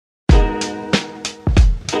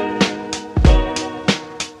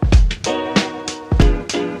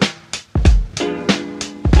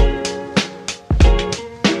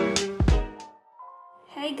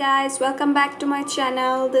guys, welcome back to my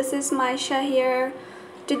channel. This is Maisha here.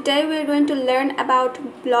 Today we're going to learn about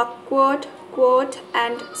block quote, quote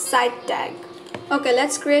and cite tag. Okay,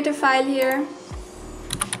 let's create a file here.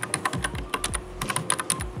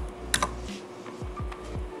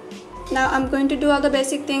 Now I'm going to do all the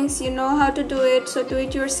basic things. You know how to do it, so do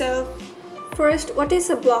it yourself. First, what is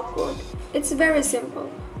a block quote? It's very simple.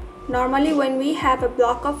 Normally when we have a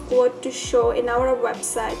block of quote to show in our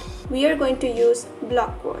website, we are going to use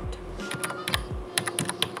block quote.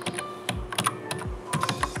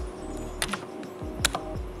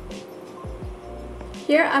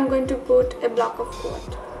 Here I'm going to put a block of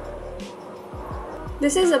quote.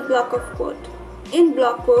 This is a block of quote. In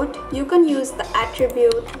block quote, you can use the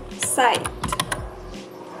attribute cite,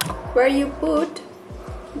 where you put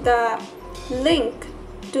the link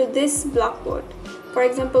to this block quote. For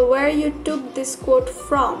example, where you took this quote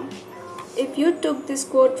from. If you took this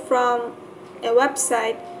quote from a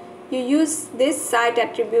website, you use this cite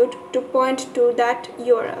attribute to point to that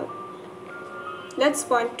URL. Let's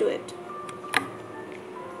point to it.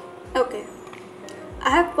 Okay,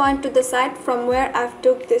 I have pointed to the site from where I've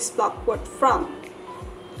took this block quote from.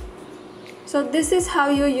 So this is how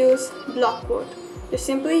you use block quote. You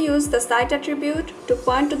simply use the cite attribute to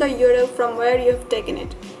point to the URL from where you have taken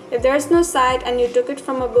it. If there is no cite and you took it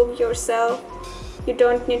from a book yourself, you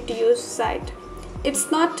don't need to use cite.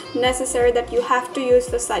 It's not necessary that you have to use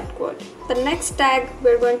the cite quote. The next tag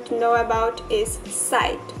we're going to know about is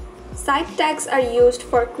cite. Cite tags are used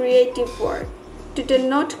for creative work, to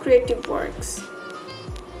denote creative works.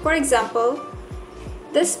 For example,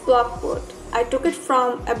 this block quote, I took it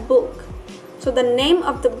from a book. So the name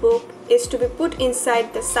of the book is to be put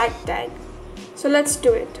inside the cite tag. So let's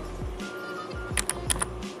do it.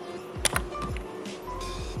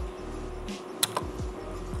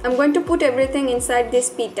 I'm going to put everything inside this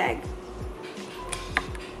p tag.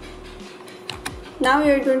 Now we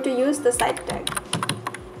are going to use the cite tag.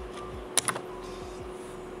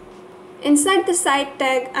 Inside the cite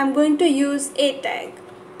tag, I'm going to use a tag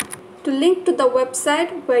to link to the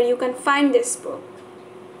website where you can find this book,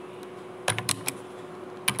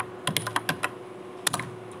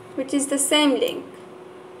 which is the same link.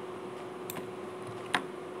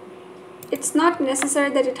 It's not necessary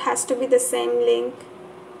that it has to be the same link,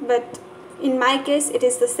 but in my case it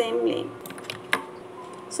is the same link.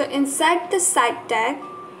 So inside the cite tag,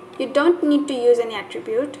 you don't need to use any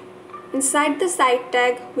attribute. Inside the cite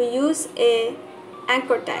tag, we use a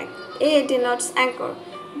anchor tag. A denotes anchor.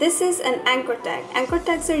 This is an anchor tag. Anchor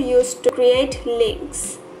tags are used to create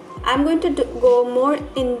links. I'm going to go more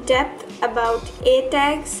in depth about A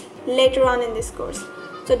tags later on in this course.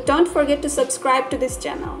 So don't forget to subscribe to this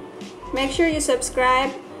channel. Make sure you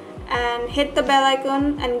subscribe and hit the bell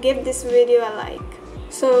icon and give this video a like.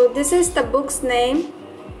 So this is the book's name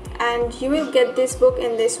and you will get this book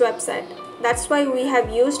in this website. That's why we have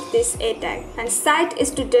used this A tag. And cite is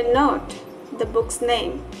to denote the book's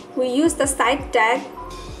name. We use the cite tag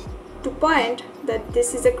to point that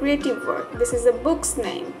this is a creative work. This is a book's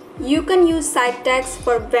name. You can use cite tags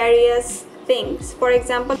for various things. For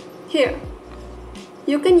example, here,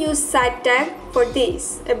 you can use cite tag for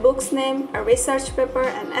these: a book's name, a research paper,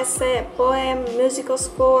 an essay, a poem, musical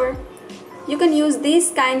score. You can use these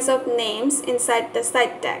kinds of names inside the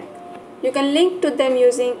cite tag. You can link to them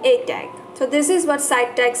using a tag. So this is what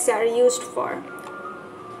cite tags are used for.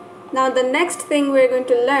 Now the next thing we're going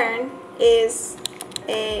to learn is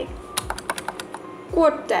a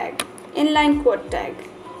quote tag, inline quote tag.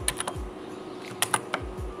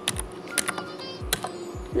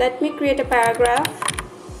 Let me create a paragraph.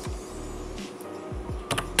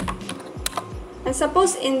 And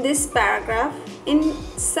suppose in this paragraph,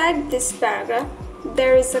 inside this paragraph,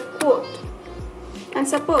 there is a quote. And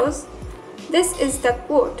suppose this is the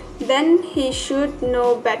quote, then he should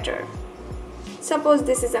know better. Suppose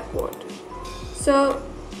this is a quote. So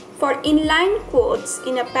for inline quotes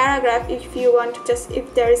in a paragraph,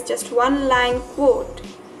 if there is just one line quote,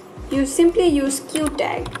 you simply use q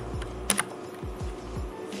tag.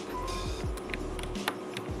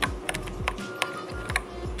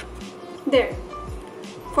 There.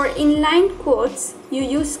 For inline quotes, you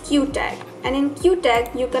use q tag, and in q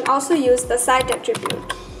tag you can also use the cite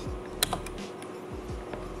attribute,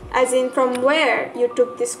 as in from where you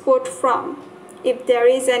took this quote from. If there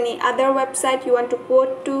is any other website you want to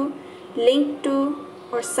quote to, link to,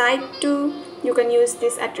 or cite to, you can use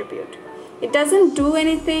this attribute. It doesn't do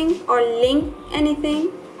anything or link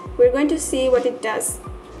anything. We're going to see what it does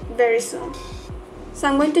very soon. So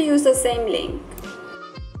I'm going to use the same link.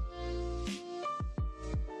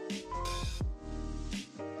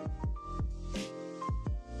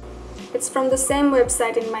 It's from the same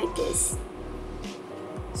website in my case.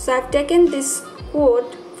 So I've taken this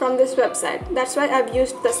quote from this website. That's why I've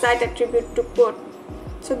used the cite attribute to quote.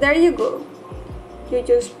 So there you go. You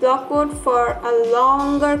use blockquote for a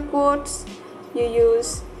longer quotes. You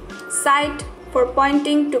use cite for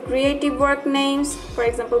pointing to creative work names, for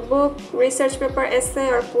example book, research paper, essay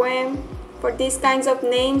or poem. For these kinds of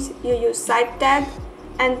names you use cite tag,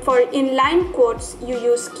 and for inline quotes you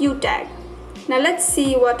use q tag. Now let's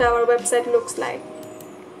see what our website looks like.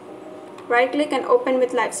 Right click and open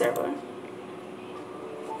with live server.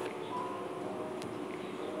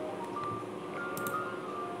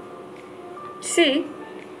 See,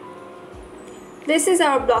 this is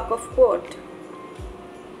our block of quote,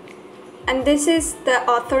 and this is the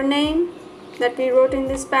author name that we wrote in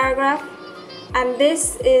this paragraph, and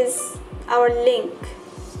this is our link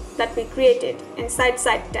that we created inside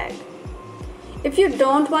cite tag. If you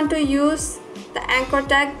don't want to use the anchor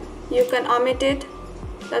tag, you can omit it.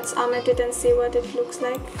 Let's omit it and see what it looks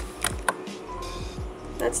like.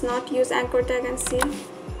 Let's not use anchor tag and see.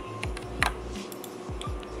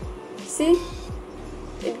 See?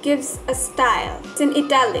 It gives a style. It's in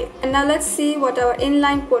italic. And now let's see what our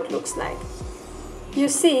inline quote looks like. You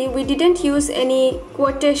see, we didn't use any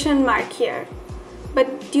quotation mark here,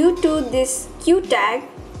 but due to this q tag,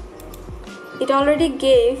 it already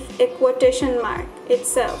gave a quotation mark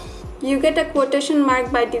itself. You get a quotation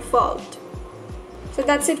mark by default. So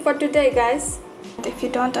that's it for today, guys. If you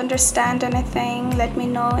don't understand anything, let me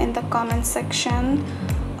know in the comment section.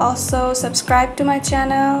 Also, subscribe to my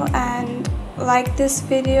channel and like this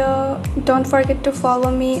video. Don't forget to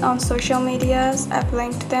follow me on social medias. I've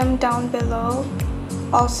linked them down below,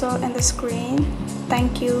 also in the screen.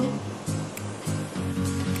 Thank you.